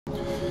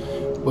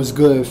What's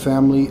good,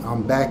 family?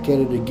 I'm back at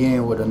it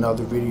again with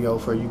another video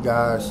for you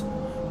guys.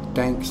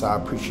 Thanks, I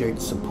appreciate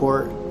the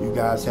support. You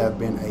guys have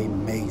been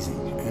amazing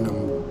and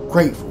I'm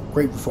grateful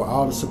for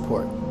all the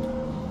support.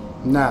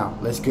 Now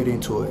let's get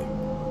into it.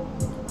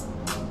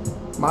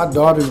 My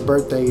daughter's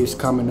birthday is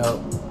coming up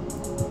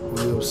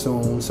real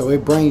soon, so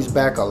it brings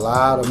back a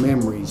lot of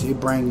memories. It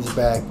brings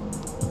back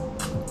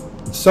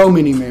so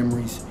many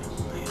memories,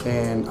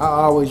 and I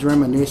always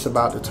reminisce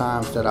about the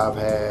times that I've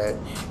had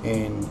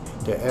and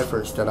the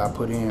efforts that I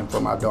put in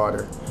for my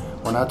daughter.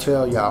 When I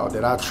tell y'all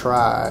that I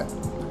tried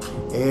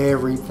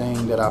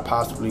everything that I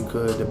possibly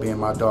could to be in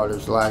my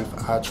daughter's life,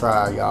 I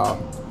tried, y'all.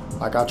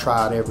 Like, I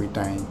tried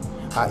everything.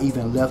 I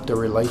even left the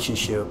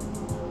relationship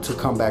to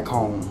come back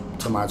home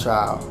to my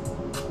child,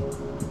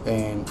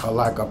 and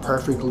like a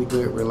perfectly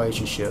good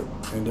relationship,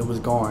 and it was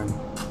going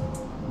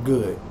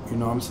good, you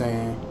know what I'm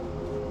saying?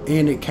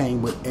 And it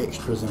came with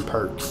extras and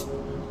perks.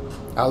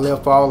 I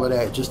left all of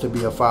that just to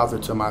be a father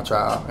to my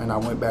child, and I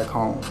went back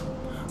home.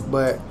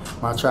 But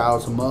my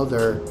child's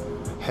mother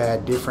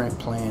had different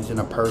plans and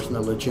a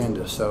personal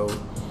agenda, so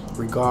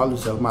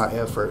regardless of my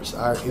efforts,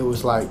 it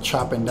was like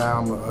chopping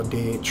down a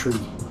dead tree.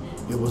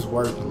 It was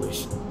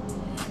worthless.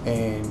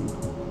 And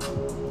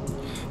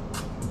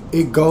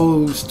it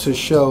goes to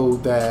show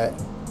that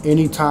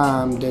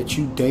anytime that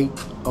you date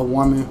a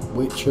woman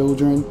with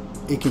children,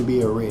 it can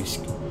be a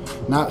risk.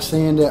 Not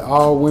saying that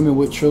all women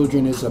with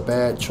children is a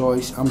bad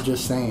choice. I'm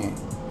just saying,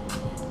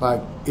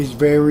 like, it's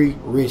very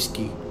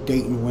risky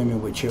dating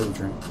women with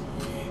children.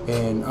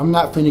 And I'm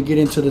not finna get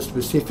into the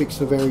specifics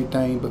of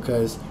everything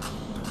because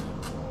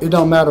it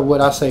don't matter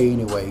what I say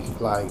anyway.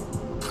 Like,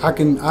 I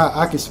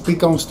can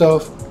speak on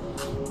stuff,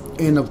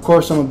 and of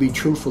course I'm gonna be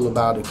truthful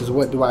about it, because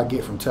what do I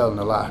get from telling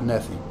a lie?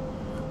 Nothing.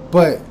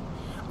 But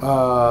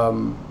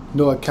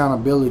no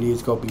accountability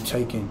is gonna be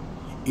taken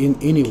in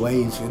any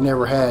ways. It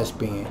never has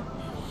been.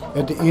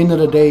 At the end of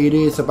the day, it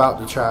is about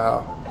the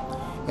child,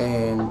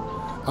 and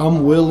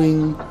I'm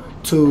willing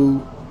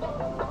to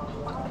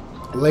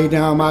lay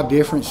down my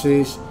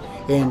differences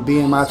and be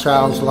in my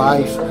child's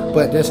life,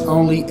 but that's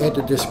only at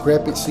the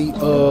discrepancy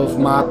of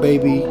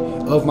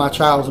my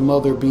child's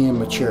mother being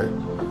mature,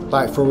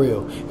 like, for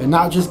real, and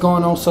not just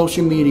going on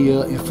social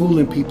media and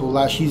fooling people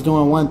like she's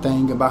doing one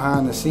thing and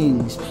behind the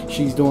scenes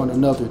she's doing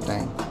another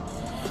thing.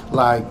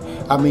 Like,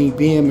 I mean,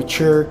 being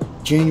mature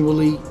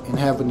genuinely and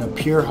having a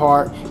pure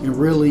heart and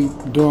really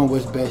doing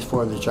what's best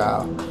for the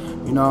child.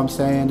 You know what I'm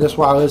saying? That's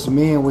why us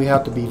men, we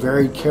have to be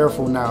very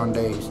careful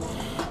nowadays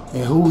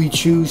and who we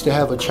choose to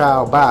have a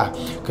child by.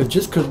 Because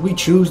just because we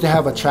choose to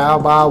have a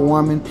child by a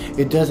woman,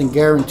 it doesn't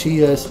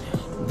guarantee us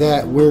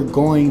that we're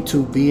going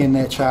to be in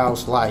that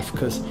child's life.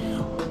 Because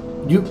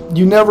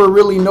you never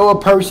really know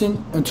a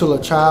person until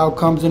a child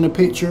comes in the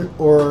picture,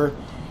 or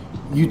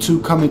you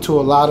two come into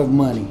a lot of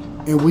money.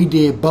 And we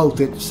did both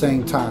at the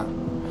same time.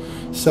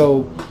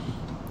 So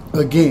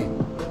again,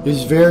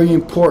 it's very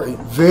important,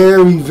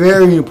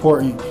 very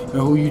important, in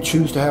who you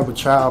choose to have a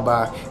child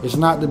by. It's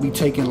not to be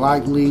taken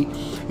lightly.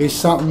 It's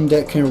something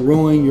that can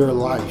ruin your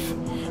life,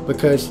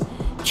 because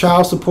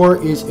child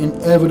support is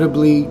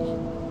inevitably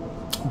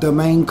the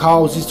main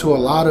causes to a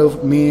lot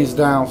of men's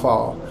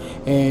downfall.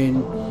 And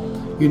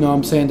you know what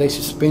I'm saying, they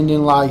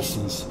suspending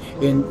license,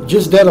 and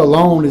just that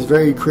alone is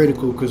very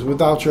critical, because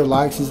without your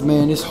license,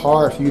 man, it's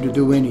hard for you to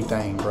do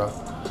anything, bro.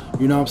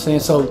 You know what I'm saying?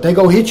 So they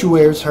go hit you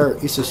where it's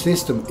hurt. It's a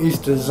system. It's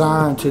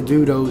designed to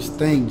do those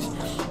things.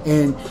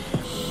 And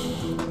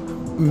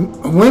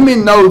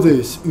women know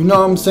this. You know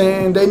what I'm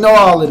saying? They know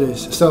all of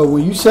this. So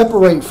when you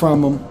separate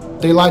from them,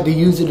 they like to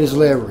use it as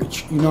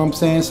leverage. You know what I'm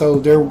saying? So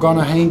they're going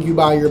to hang you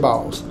by your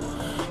balls.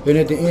 And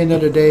at the end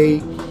of the day,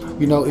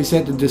 you know, it's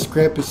at the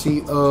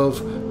discrepancy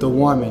of the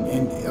woman.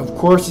 And of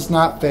course it's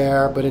not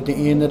fair, but at the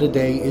end of the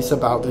day, it's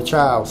about the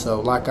child.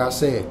 So like I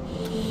said,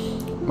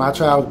 my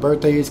child's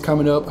birthday is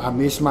coming up. I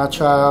miss my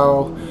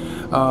child.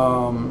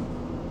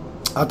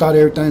 I thought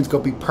everything's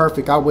going to be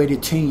perfect. I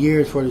waited 10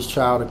 years for this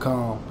child to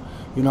come.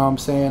 You know what I'm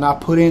saying? I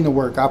put in the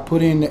work. I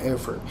put in the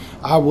effort.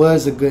 I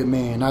was a good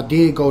man. I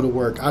did go to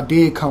work. I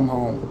did come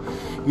home.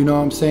 You know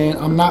what I'm saying?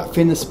 I'm not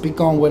finna speak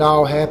on what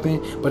all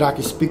happened, but I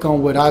can speak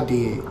on what I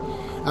did.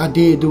 I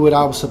did do what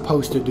I was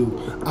supposed to do.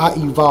 I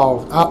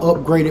evolved. I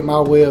upgraded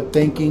my way of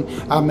thinking.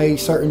 I made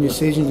certain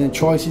decisions and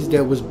choices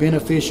that was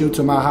beneficial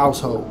to my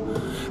household.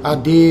 I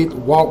did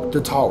walk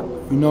the talk,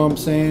 you know what I'm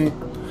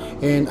saying?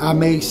 And I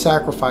made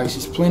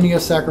sacrifices, plenty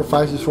of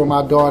sacrifices for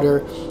my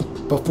daughter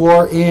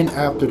before and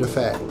after the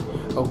fact,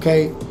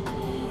 okay?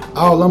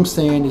 All I'm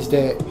saying is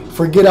that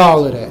forget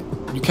all of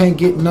that. You can't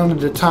get none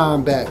of the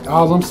time back.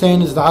 All I'm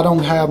saying is that I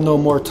don't have no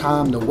more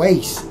time to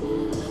waste.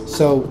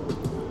 So,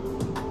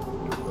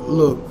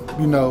 look,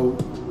 you know,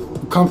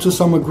 come to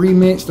some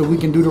agreements that we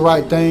can do the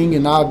right thing,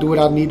 and I'll do what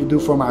I need to do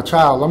for my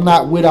child. I'm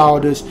not with all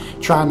this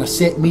trying to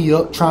set me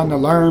up, trying to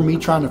learn me,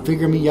 trying to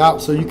figure me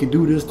out so you can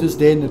do this,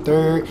 that, and the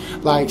third.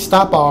 Like,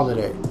 stop all of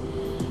that.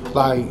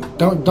 Like,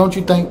 don't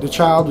you think the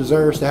child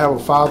deserves to have a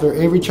father?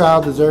 Every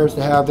child deserves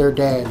to have their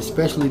dad,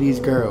 especially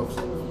these girls.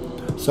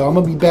 So I'm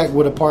going to be back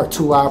with a part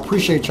 2. I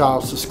appreciate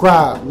y'all.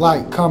 Subscribe,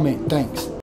 like, comment. Thanks.